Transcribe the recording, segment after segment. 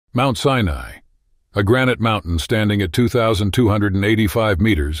Mount Sinai, a granite mountain standing at 2,285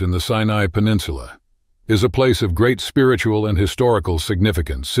 meters in the Sinai Peninsula, is a place of great spiritual and historical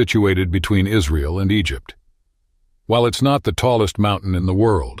significance situated between Israel and Egypt. While it's not the tallest mountain in the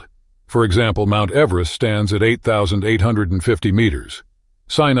world, for example, Mount Everest stands at 8,850 meters,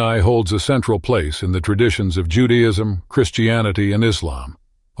 Sinai holds a central place in the traditions of Judaism, Christianity, and Islam,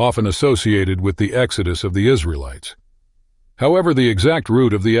 often associated with the exodus of the Israelites. However, the exact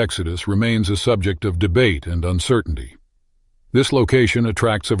route of the exodus remains a subject of debate and uncertainty. This location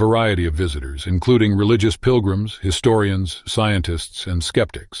attracts a variety of visitors, including religious pilgrims, historians, scientists, and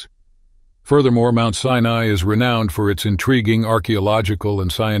skeptics. Furthermore, Mount Sinai is renowned for its intriguing archaeological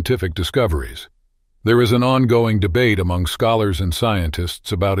and scientific discoveries. There is an ongoing debate among scholars and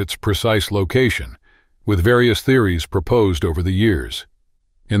scientists about its precise location, with various theories proposed over the years.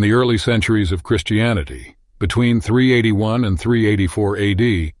 In the early centuries of Christianity, between 381 and 384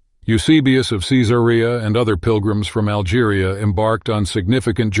 AD, Eusebius of Caesarea and other pilgrims from Algeria embarked on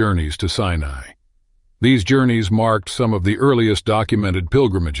significant journeys to Sinai. These journeys marked some of the earliest documented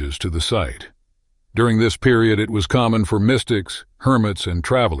pilgrimages to the site. During this period, it was common for mystics, hermits, and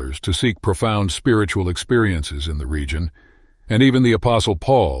travelers to seek profound spiritual experiences in the region, and even the Apostle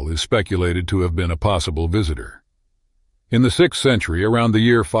Paul is speculated to have been a possible visitor. In the 6th century, around the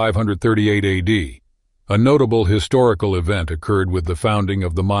year 538 AD, a notable historical event occurred with the founding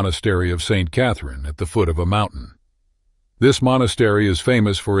of the monastery of St. Catherine at the foot of a mountain. This monastery is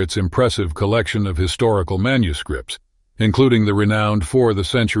famous for its impressive collection of historical manuscripts, including the renowned 4th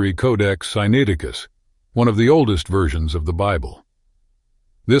century Codex Sinaiticus, one of the oldest versions of the Bible.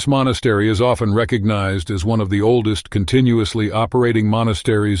 This monastery is often recognized as one of the oldest continuously operating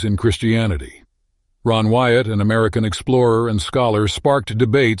monasteries in Christianity. Ron Wyatt, an American explorer and scholar, sparked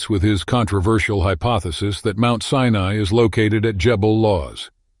debates with his controversial hypothesis that Mount Sinai is located at Jebel Lawz.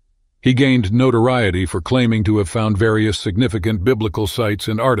 He gained notoriety for claiming to have found various significant biblical sites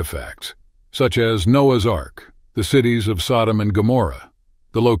and artifacts, such as Noah's Ark, the cities of Sodom and Gomorrah,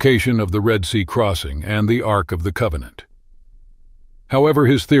 the location of the Red Sea crossing, and the Ark of the Covenant. However,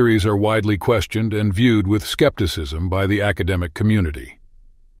 his theories are widely questioned and viewed with skepticism by the academic community.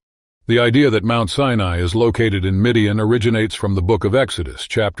 The idea that Mount Sinai is located in Midian originates from the book of Exodus,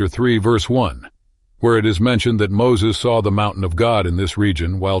 chapter 3, verse 1, where it is mentioned that Moses saw the mountain of God in this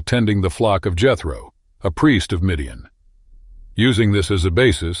region while tending the flock of Jethro, a priest of Midian. Using this as a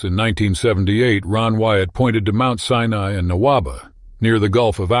basis, in 1978, Ron Wyatt pointed to Mount Sinai and Nawaba, near the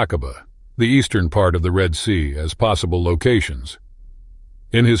Gulf of Aqaba, the eastern part of the Red Sea, as possible locations.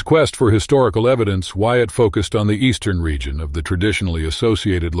 In his quest for historical evidence, Wyatt focused on the eastern region of the traditionally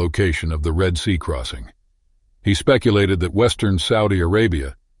associated location of the Red Sea crossing. He speculated that western Saudi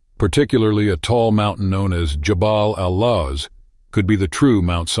Arabia, particularly a tall mountain known as Jabal al-Lawz, could be the true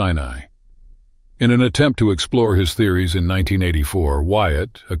Mount Sinai. In an attempt to explore his theories in 1984,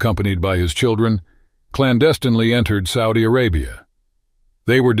 Wyatt, accompanied by his children, clandestinely entered Saudi Arabia.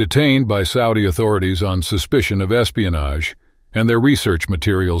 They were detained by Saudi authorities on suspicion of espionage, and their research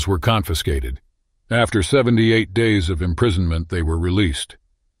materials were confiscated. After 78 days of imprisonment, they were released.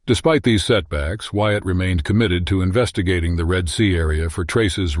 Despite these setbacks, Wyatt remained committed to investigating the Red Sea area for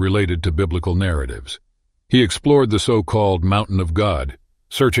traces related to biblical narratives. He explored the so-called Mountain of God,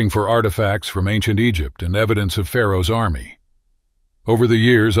 searching for artifacts from ancient Egypt and evidence of Pharaoh's army. Over the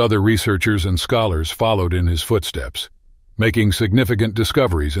years, other researchers and scholars followed in his footsteps, making significant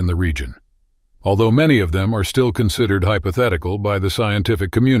discoveries in the region, although many of them are still considered hypothetical by the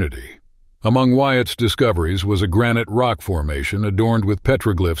scientific community. Among Wyatt's discoveries was a granite rock formation adorned with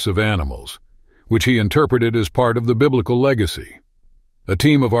petroglyphs of animals, which he interpreted as part of the biblical legacy. A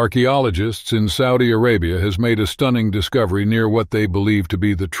team of archaeologists in Saudi Arabia has made a stunning discovery near what they believe to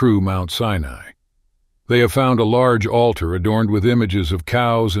be the true Mount Sinai. They have found a large altar adorned with images of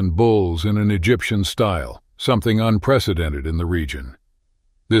cows and bulls in an Egyptian style, something unprecedented in the region.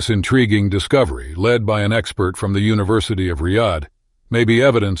 This intriguing discovery, led by an expert from the University of Riyadh, may be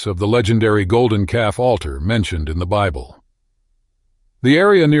evidence of the legendary golden calf altar mentioned in the Bible. The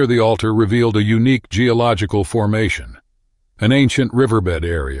area near the altar revealed a unique geological formation, an ancient riverbed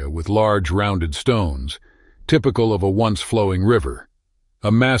area with large rounded stones, typical of a once-flowing river.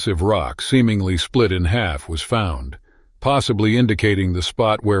 A massive rock, seemingly split in half, was found, possibly indicating the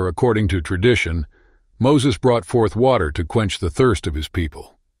spot where, according to tradition, Moses brought forth water to quench the thirst of his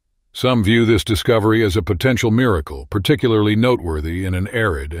people. Some view this discovery as a potential miracle, particularly noteworthy in an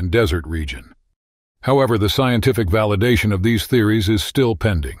arid and desert region. However, the scientific validation of these theories is still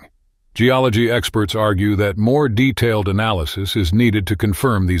pending. Geology experts argue that more detailed analysis is needed to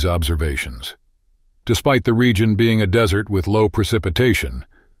confirm these observations. Despite the region being a desert with low precipitation,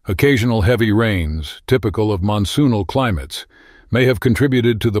 Occasional heavy rains, typical of monsoonal climates, may have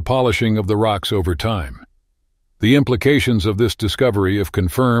contributed to the polishing of the rocks over time. The implications of this discovery, if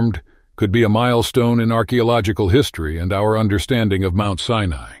confirmed, could be a milestone in archaeological history and our understanding of Mount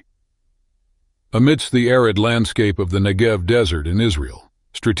Sinai. Amidst the arid landscape of the Negev Desert in Israel,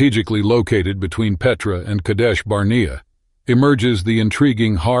 strategically located between Petra and Kadesh Barnea, emerges the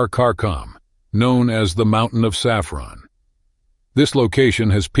intriguing Har Karkam, known as the Mountain of Saffron. This location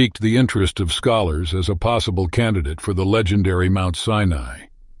has piqued the interest of scholars as a possible candidate for the legendary Mount Sinai.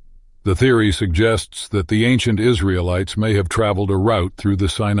 The theory suggests that the ancient Israelites may have traveled a route through the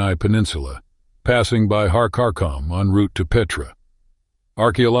Sinai Peninsula, passing by Har Karkam en route to Petra.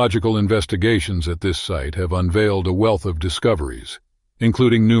 Archaeological investigations at this site have unveiled a wealth of discoveries,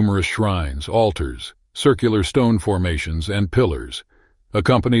 including numerous shrines, altars, circular stone formations, and pillars,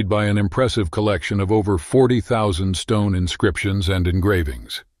 accompanied by an impressive collection of over 40,000 stone inscriptions and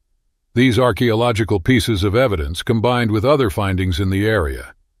engravings. These archaeological pieces of evidence, combined with other findings in the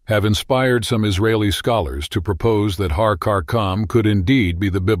area, have inspired some Israeli scholars to propose that Har Karkam could indeed be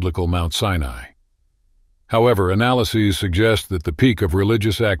the biblical Mount Sinai. However, analyses suggest that the peak of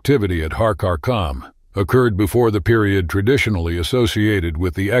religious activity at Har Karkam occurred before the period traditionally associated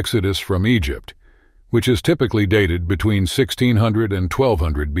with the Exodus from Egypt, which is typically dated between 1600 and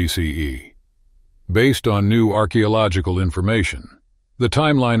 1200 BCE. Based on new archaeological information, the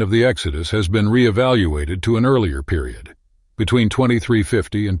timeline of the Exodus has been re-evaluated to an earlier period, between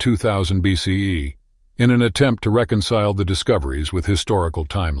 2350 and 2000 BCE, in an attempt to reconcile the discoveries with historical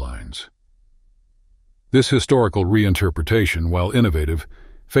timelines. This historical reinterpretation, while innovative,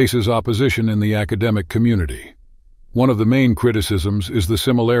 faces opposition in the academic community. One of the main criticisms is the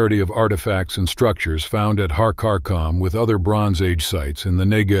similarity of artifacts and structures found at Har Karkam with other Bronze Age sites in the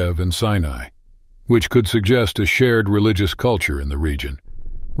Negev and Sinai, which could suggest a shared religious culture in the region,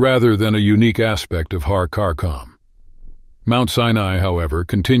 rather than a unique aspect of Har Karkam. Mount Sinai, however,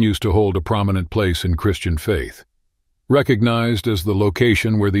 continues to hold a prominent place in Christian faith, recognized as the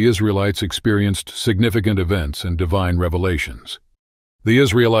location where the Israelites experienced significant events and divine revelations. The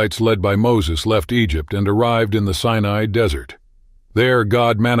Israelites, led by Moses, left Egypt and arrived in the Sinai desert. There,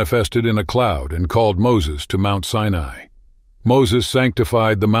 God manifested in a cloud and called Moses to Mount Sinai. Moses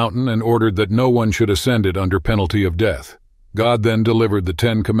sanctified the mountain and ordered that no one should ascend it under penalty of death. God then delivered the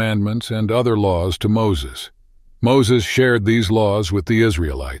 10 Commandments and other laws to Moses. Moses shared these laws with the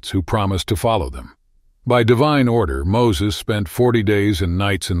Israelites, who promised to follow them. By divine order, Moses spent 40 days and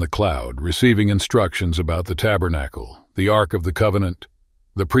nights in the cloud, receiving instructions about the tabernacle, the Ark of the Covenant,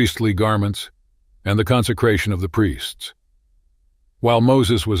 the priestly garments, and the consecration of the priests. While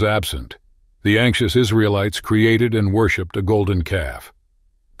Moses was absent, the anxious Israelites created and worshipped a golden calf.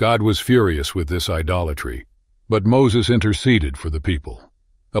 God was furious with this idolatry, but Moses interceded for the people.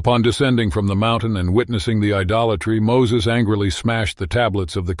 Upon descending from the mountain and witnessing the idolatry, Moses angrily smashed the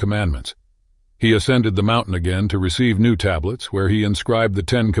tablets of the commandments. He ascended the mountain again to receive new tablets, where he inscribed the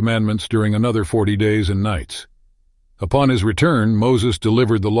 10 Commandments during another 40 days and nights. Upon his return, Moses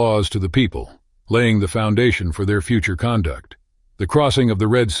delivered the laws to the people, laying the foundation for their future conduct. The crossing of the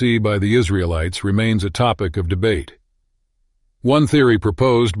Red Sea by the Israelites remains a topic of debate. One theory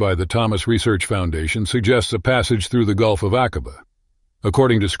proposed by the Thomas Research Foundation suggests a passage through the Gulf of Aqaba.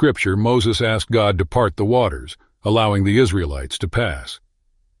 According to Scripture, Moses asked God to part the waters, allowing the Israelites to pass.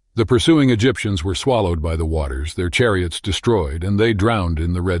 The pursuing Egyptians were swallowed by the waters, their chariots destroyed, and they drowned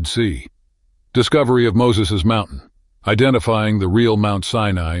in the Red Sea. Discovery of Moses' Mountain, Identifying the Real Mount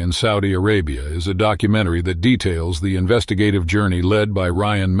Sinai in Saudi Arabia, is a documentary that details the investigative journey led by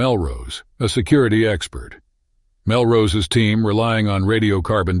Ryan Melrose, a security expert. Melrose's team, relying on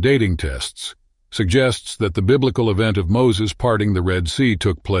radiocarbon dating tests, suggests that the biblical event of Moses parting the Red Sea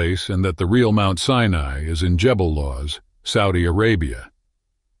took place and that the real Mount Sinai is in Jebel Lawz, Saudi Arabia.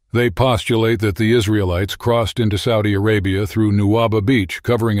 They postulate that the Israelites crossed into Saudi Arabia through Nuwaba Beach,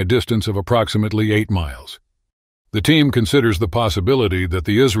 covering a distance of approximately 8 miles. The team considers the possibility that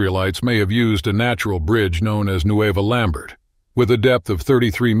the Israelites may have used a natural bridge known as Nueva Lambert, with a depth of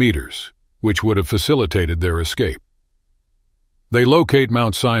 33 meters, which would have facilitated their escape. They locate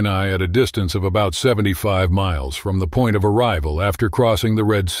Mount Sinai at a distance of about 75 miles from the point of arrival after crossing the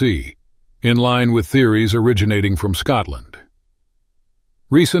Red Sea, in line with theories originating from Scotland.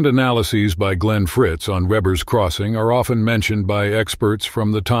 Recent analyses by Glenn Fritz on Weber's Crossing are often mentioned by experts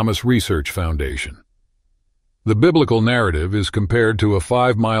from the Thomas Research Foundation. The biblical narrative is compared to a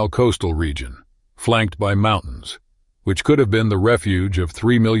 5-mile coastal region, flanked by mountains, which could have been the refuge of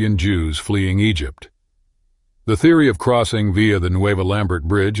 3 million Jews fleeing Egypt. The theory of crossing via the Nueva Lambert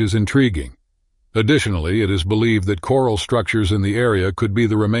Bridge is intriguing. Additionally, it is believed that coral structures in the area could be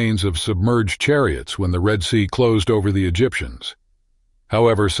the remains of submerged chariots when the Red Sea closed over the Egyptians.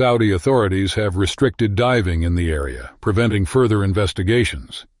 However, Saudi authorities have restricted diving in the area, preventing further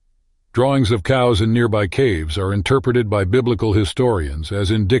investigations. Drawings of cows in nearby caves are interpreted by biblical historians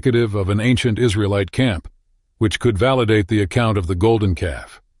as indicative of an ancient Israelite camp, which could validate the account of the golden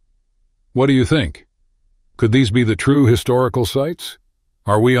calf. What do you think? Could these be the true historical sites?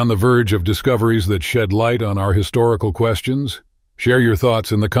 Are we on the verge of discoveries that shed light on our historical questions? Share your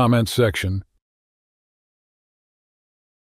thoughts in the comments section.